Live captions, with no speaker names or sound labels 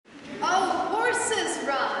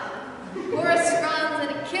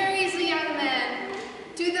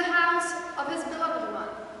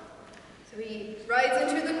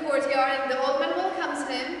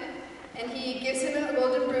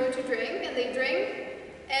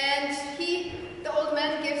The old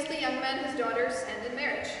man gives the young man his daughter's hand in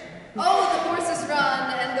marriage. Oh, the horses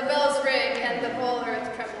run, and the bells ring, and the whole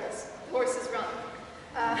earth trembles. The horses run.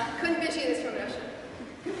 Konj